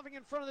pushing and shoving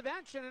in front of the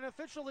bench, and an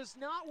official is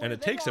not. And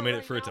it takes a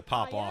minute for it to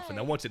pop off, and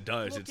then once it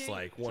does, it's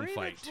like 1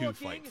 fight, 2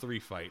 fight, 3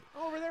 fight.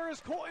 Over there is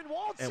Colton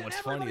Waltz, and what's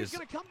funny is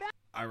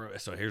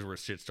so here's where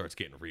shit starts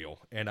getting real.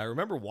 And I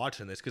remember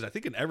watching this because I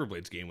think an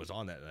Everblades game was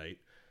on that night,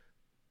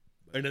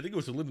 and I think it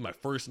was literally my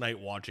first night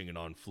watching it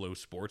on Flow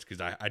Sports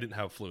because I didn't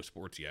have Flow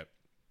Sports yet.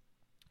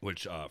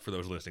 Which, for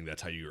those listening,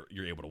 that's how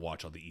you're able to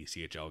watch all the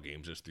ECHL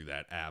games is through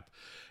that app.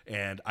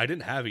 And I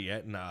didn't have it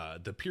yet, and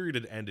the period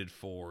had ended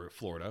for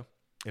Florida.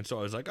 And so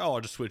I was like, oh,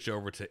 I'll just switch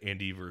over to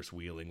Indy versus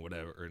Wheeling,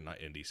 whatever. Or not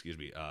Indy, excuse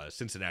me.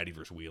 Cincinnati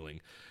versus Wheeling.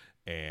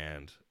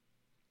 And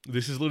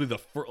this is literally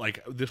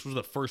this was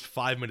the first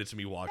 5 minutes of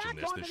me watching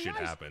this shit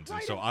happens.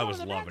 And so I was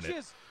loving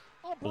it.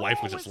 My wife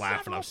was just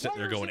laughing. I'm sitting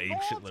there going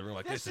apeshit in the room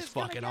like, this is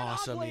fucking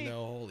awesome,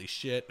 holy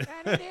shit.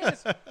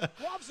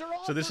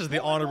 So this is the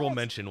honorable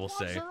mention, we'll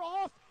say.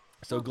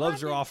 So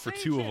gloves are off for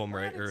 2 of them,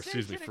 right? Or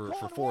excuse me, for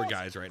 4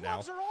 guys right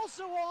now.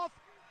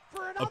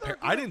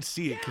 I didn't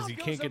see it because you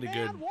can't get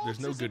there's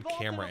no good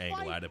camera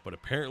angle at it, but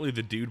apparently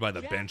the dude by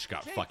the bench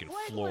got fucking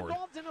floored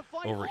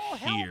over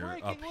here,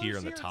 up here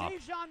on the top.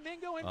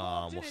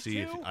 We'll see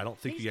if, I don't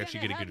think you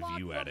actually get a good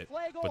view at it,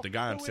 but the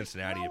guy in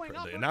Cincinnati,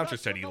 the announcer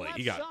said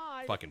he got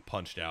fucking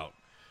punched out.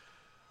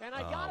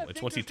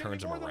 It's once he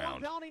turns him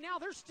around,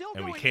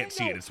 and we can't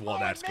see it. It's while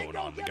that's going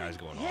on, the guy's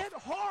going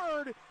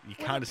off. You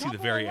kind of see the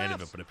very end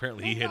of it, but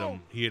apparently he hit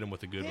him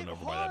with a good one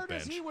over by that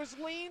bench.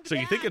 So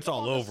you think it's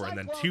all over, and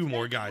then 2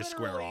 more guys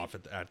square off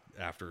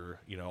after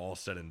all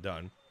said and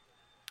done.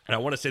 And I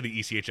want to say the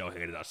ECHL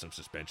handed out some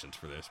suspensions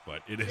for this,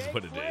 but it is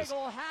what it is.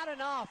 Had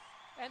enough,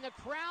 and the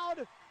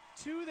crowd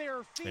to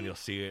their feet. And you'll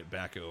see it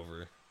back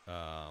over.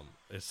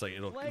 It's like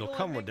it'll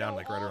come down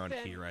like right around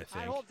here, I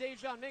think.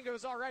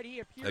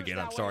 Again,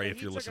 I'm sorry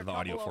if you're listening to the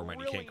audio format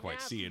and you can't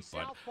quite see it,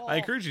 but I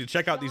encourage you to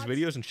check out these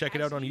videos and check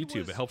it out on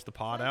YouTube. It helps the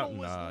pod out,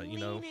 and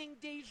I'm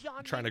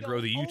trying to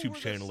grow the YouTube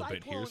channel a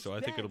bit here, so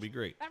I think it'll be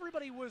great.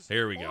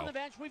 There we go.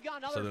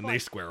 So then they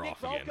square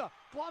off again.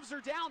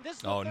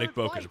 Oh, Nick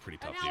Boca's a pretty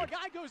tough dude. Now a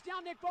guy goes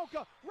down, Nick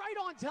Boca, right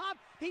on top.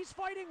 He's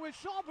fighting with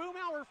Shaw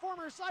Boomhauer,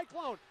 former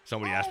Cyclone.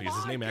 Somebody asked me, is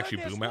his name actually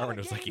Boomhauer? And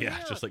I was like, yeah,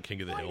 just like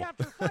King of the Hill.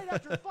 Fight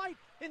after fight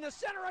in the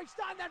center ice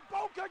time, then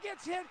Boca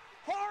gets hit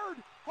hard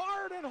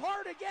and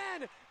hard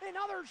again.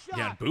 Another shot.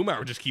 Yeah, and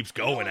Boomhauer just keeps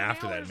going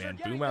after that, man.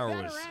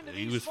 Boomhauer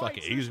he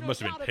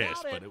must have been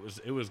pissed, but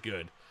it was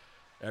good.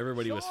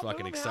 Everybody was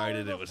fucking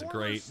excited. It was a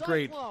great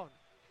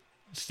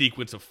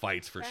sequence of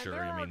fights for sure.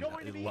 I mean,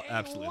 I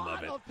absolutely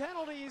love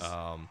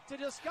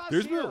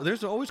it.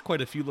 There's always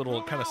quite a few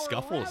little kind of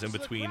scuffles in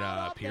between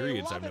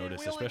periods, I've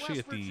noticed, especially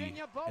at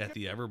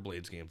the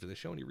Everblades games. Do they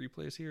show any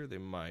replays here? They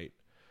might.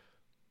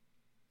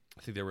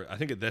 I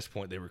think at this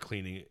point they were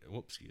cleaning.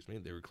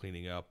 They were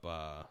cleaning up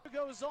the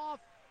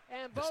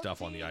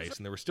stuff on the ice,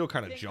 and they were still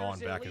kind of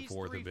jawing back and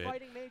forth a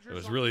bit. It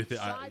was really,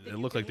 it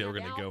looked like they were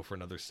going to go for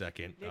another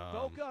second,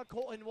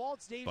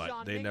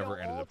 but they never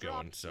ended up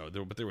going. So,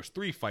 there was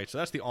 3 fights. So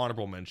that's the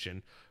honorable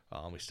mention.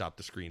 We stopped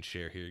the screen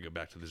share here. Go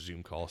back to the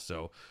Zoom call.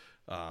 So,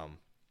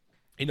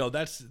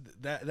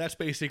 that's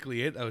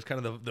basically it. That was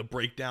kind of the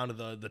breakdown of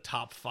the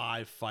top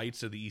 5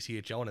 fights of the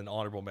ECHL, and an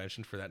honorable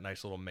mention for that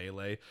nice little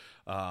melee.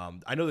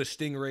 I know the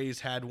Stingrays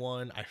had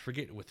one. I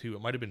forget with who.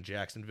 It might have been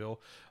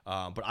Jacksonville.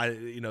 But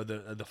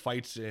the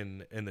fights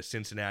in the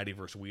Cincinnati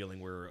versus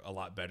Wheeling were a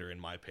lot better in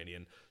my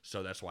opinion.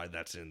 So that's why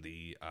that's in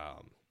the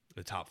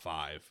top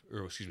 5,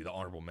 or excuse me, the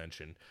honorable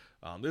mention.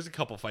 There's a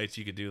couple fights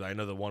you could do. I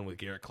know the one with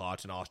Garrett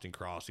Klotz and Austin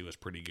Crossley was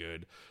pretty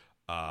good.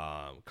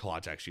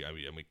 Klotz actually, I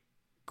mean.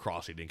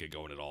 Crossley didn't get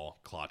going at all.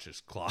 Klotz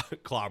just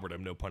clobbered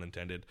him, no pun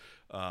intended.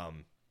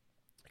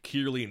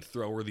 Kearley and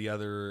Thrower, the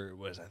other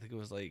was, I think it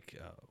was like,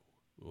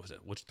 what was it?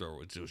 Which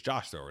Thrower? It was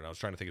Josh Thrower, and I was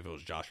trying to think if it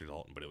was Josh or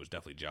Dalton, but it was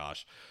definitely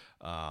Josh.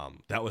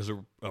 That was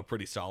a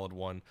pretty solid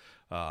one.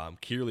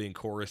 Kearley and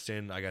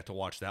Coruscant, I got to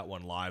watch that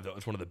one live. That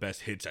was one of the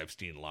best hits I've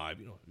seen live.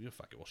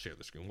 Fuck it, we'll share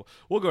the screen.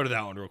 We'll go to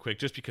that one real quick,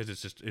 just because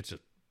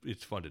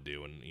it's fun to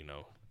do, and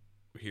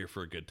we're here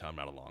for a good time,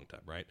 not a long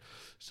time, right?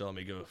 So let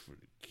me go for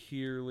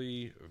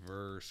Kearley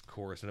versus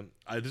Coruscant.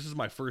 This is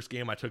my first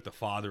game I took the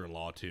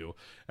father-in-law to,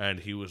 and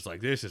he was like,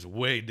 this is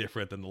way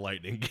different than the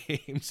Lightning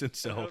games, and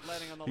so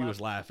he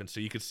was laughing. So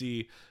you could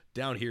see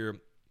down here,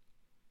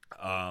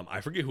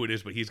 I forget who it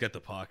is, but he's got the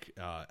puck.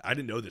 I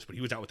didn't know this, but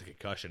he was out with a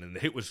concussion, and the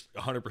hit was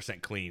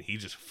 100% clean. He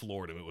just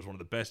floored him. It was one of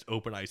the best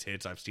open ice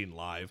hits I've seen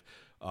live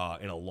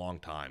in a long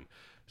time.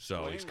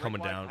 So he's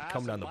coming down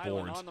the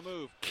boards.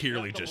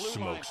 Kearley just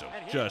smokes him.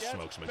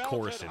 And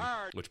Coruscant,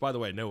 which, by the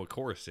way, Noah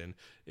Coruscant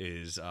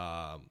is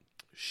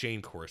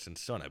Shane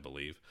Coruscant's son, I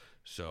believe.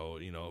 So,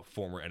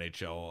 former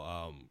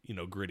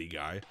NHL, gritty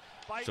guy.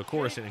 So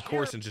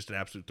Coruscant's just an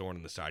absolute thorn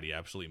in the side. He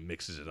absolutely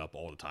mixes it up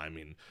all the time. I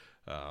mean,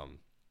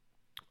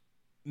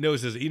 he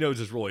knows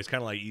his role. He's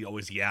kind of like, he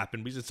always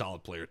yapping, but he's a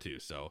solid player too.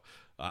 So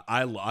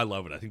I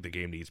love it. I think the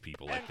game needs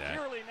people like that.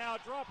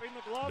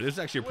 But it's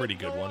actually a pretty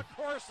good one.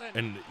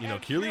 And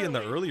Kearley in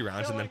the early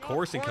rounds, and then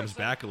Coruscant comes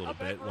back a little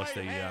bit once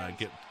they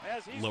get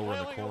lower in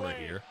the corner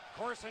here.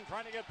 Coruscant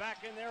trying to get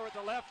back in there with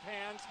the left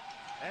hands.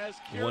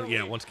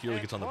 Once Kearley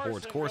gets on the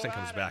boards, Coruscant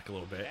comes back a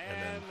little bit,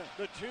 and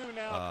then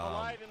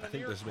I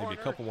think there's maybe a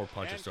couple more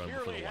punches thrown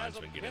before the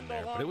linesmen get in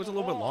there. But it was a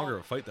little bit longer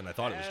of a fight than I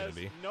thought it was going to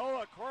be.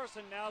 Noah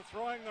Coruscant now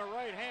throwing the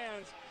right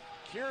hands.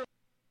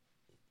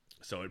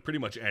 So it pretty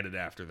much ended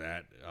after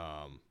that.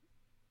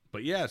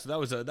 But yeah, so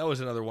that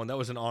was another one. That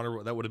was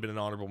that would have been an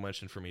honorable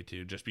mention for me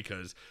too, just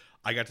because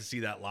I got to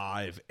see that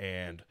live,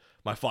 and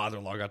my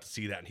father-in-law got to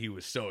see that, and he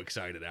was so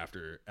excited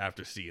after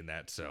seeing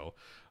that. So.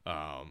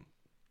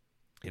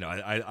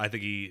 I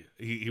think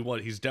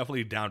he's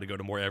definitely down to go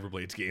to more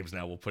Everblades games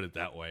now. We'll put it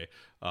that way.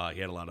 He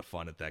had a lot of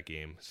fun at that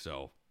game.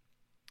 So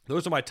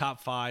those are my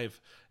top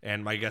 5,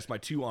 and my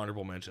 2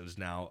 honorable mentions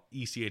now.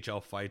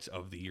 ECHL fights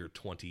of the year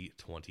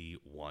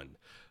 2021.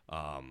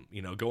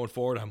 Going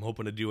forward, I'm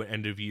hoping to do an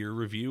end of year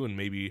review, and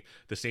maybe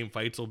the same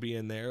fights will be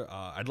in there.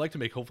 I'd like to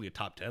make hopefully a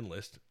top 10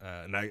 list,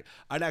 and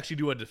I'd actually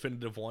do a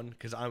definitive one,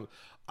 because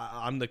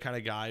I'm the kind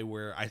of guy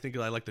where I think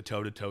I like the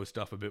toe-to-toe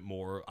stuff a bit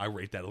more. I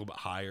rate that a little bit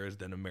higher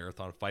than a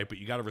marathon fight, but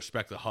you got to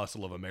respect the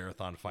hustle of a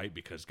marathon fight,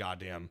 because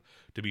goddamn,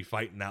 to be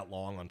fighting that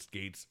long on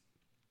skates.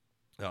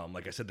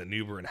 Like I said, the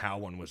Nuber and Howe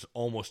one was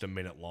almost a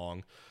minute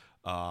long.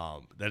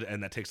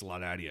 That takes a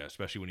lot out of you,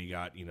 especially when you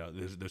got,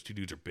 those two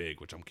dudes are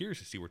big, which I'm curious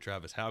to see where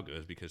Travis Howe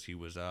goes, because he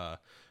was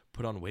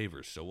put on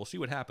waivers. So we'll see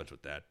what happens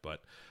with that.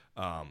 But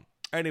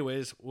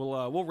anyways,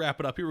 we'll wrap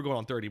it up here. We're going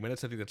on 30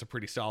 minutes. I think that's a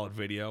pretty solid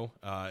video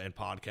and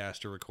podcast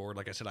to record.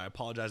 Like I said, I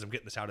apologize. I'm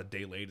getting this out a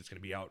day late. It's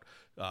going to be out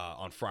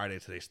on Friday.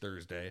 Today's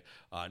Thursday.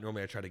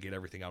 Normally I try to get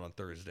everything out on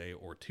Thursday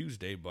or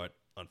Tuesday, but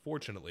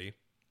unfortunately,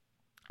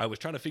 I was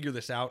trying to figure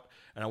this out,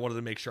 and I wanted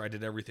to make sure I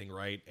did everything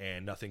right,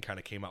 and nothing kind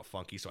of came out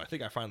funky. So I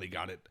think I finally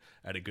got it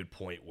at a good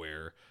point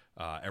where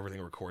everything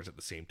records at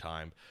the same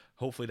time.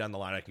 Hopefully down the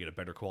line I can get a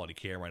better quality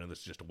camera. I know this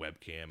is just a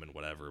webcam and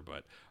whatever,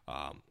 but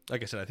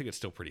like I said, I think it's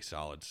still pretty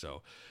solid.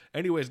 So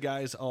anyways,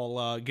 guys,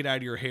 I'll get out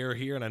of your hair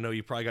here, and I know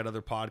you probably got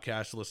other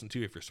podcasts to listen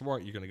to. If you're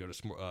smart, you're going to go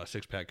to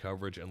Six Pack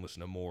Coverage and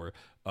listen to more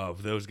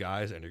of those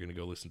guys, and you're going to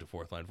go listen to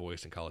Fourth Line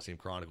Voice and Coliseum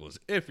Chronicles.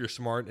 If you're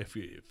smart, if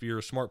you're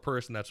a smart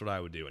person, that's what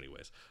I would do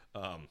anyways.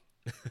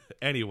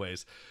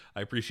 Anyways,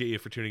 I appreciate you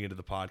for tuning into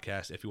the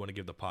podcast. If you want to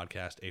give the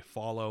podcast a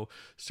follow,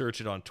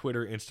 search it on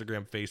Twitter,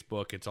 Instagram,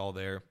 Facebook. It's all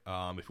there.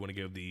 If you want to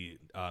give the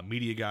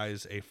media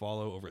guys a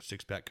follow over at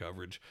Six Pack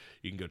Coverage,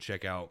 you can go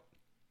check out.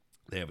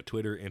 They have a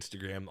Twitter,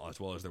 Instagram, as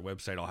well as their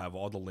website. I'll have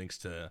all the links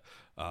to,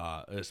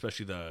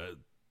 especially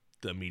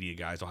the media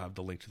guys. I'll have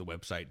the link to the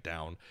website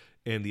down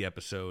in the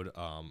episode,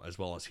 as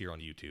well as here on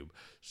YouTube.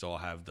 So I'll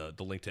have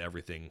the link to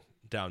everything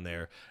down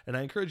there, and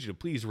I encourage you to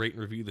please rate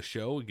and review the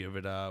show. Give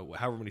it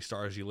however many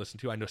stars you listen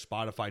to. I know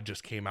Spotify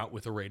just came out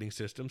with a rating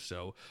system,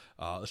 so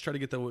let's try to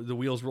get the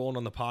wheels rolling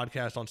on the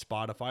podcast on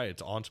Spotify.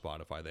 It's on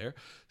Spotify there,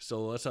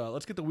 so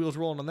let's get the wheels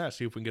rolling on that.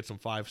 See if we can get some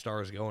 5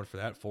 stars going for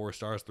that, 4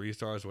 stars, 3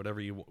 stars, whatever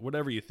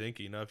you think.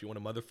 If you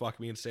want to motherfuck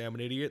me and say I'm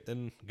an idiot,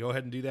 then go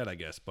ahead and do that, I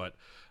guess. But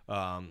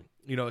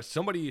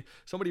somebody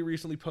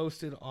recently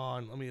posted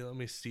on. Let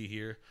me see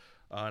here.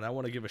 And I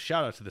want to give a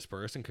shout out to this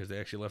person because they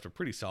actually left a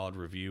pretty solid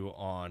review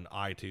on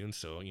iTunes.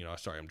 So,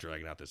 sorry I'm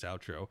dragging out this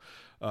outro.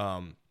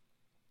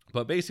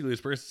 But basically,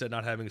 this person said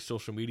not having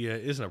social media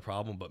isn't a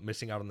problem, but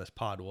missing out on this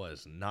pod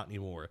was. Not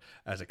anymore.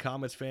 As a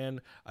Comets fan,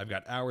 I've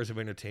got hours of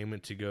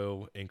entertainment to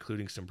go,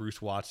 including some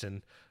Bruce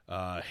Watson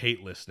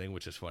hate listening,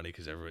 which is funny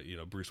because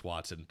Bruce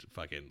Watson,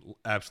 fucking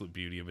absolute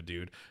beauty of a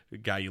dude. A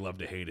guy you love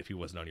to hate if he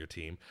wasn't on your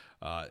team.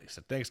 He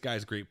said, thanks,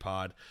 guys. Great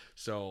pod.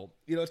 So,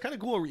 it's kind of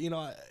cool,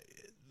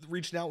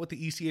 reaching out with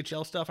the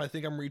ECHL stuff. I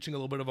think I'm reaching a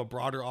little bit of a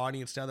broader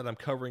audience now that I'm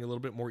covering a little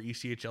bit more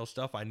ECHL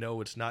stuff. I know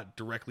it's not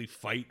directly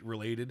fight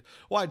related.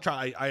 Well, I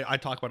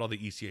talk about all the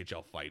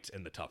ECHL fights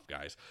and the tough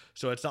guys.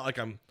 So it's not like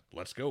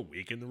let's go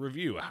week in the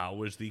review. How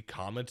was the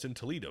Comets and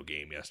Toledo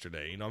game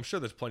yesterday? I'm sure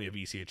there's plenty of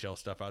ECHL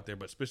stuff out there,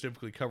 but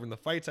specifically covering the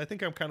fights, I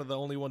think I'm kind of the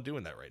only one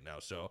doing that right now.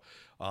 So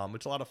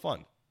it's a lot of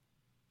fun.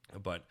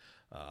 But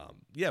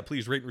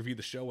please rate and review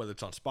the show, whether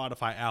it's on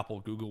Spotify, Apple,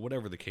 Google,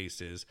 whatever the case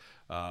is,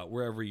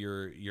 wherever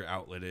your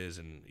outlet is,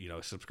 and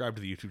subscribe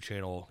to the YouTube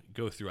channel.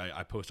 Go through.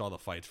 I post all the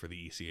fights for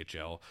the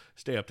ECHL.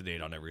 Stay up to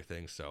date on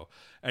everything. So,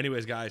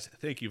 anyways, guys,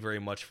 thank you very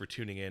much for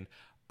tuning in.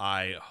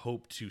 I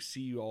hope to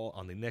see you all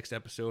on the next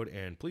episode,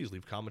 and please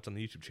leave comments on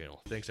the YouTube channel.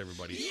 Thanks,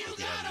 everybody. You hope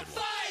you have a good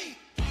one. Fight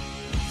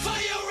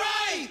for your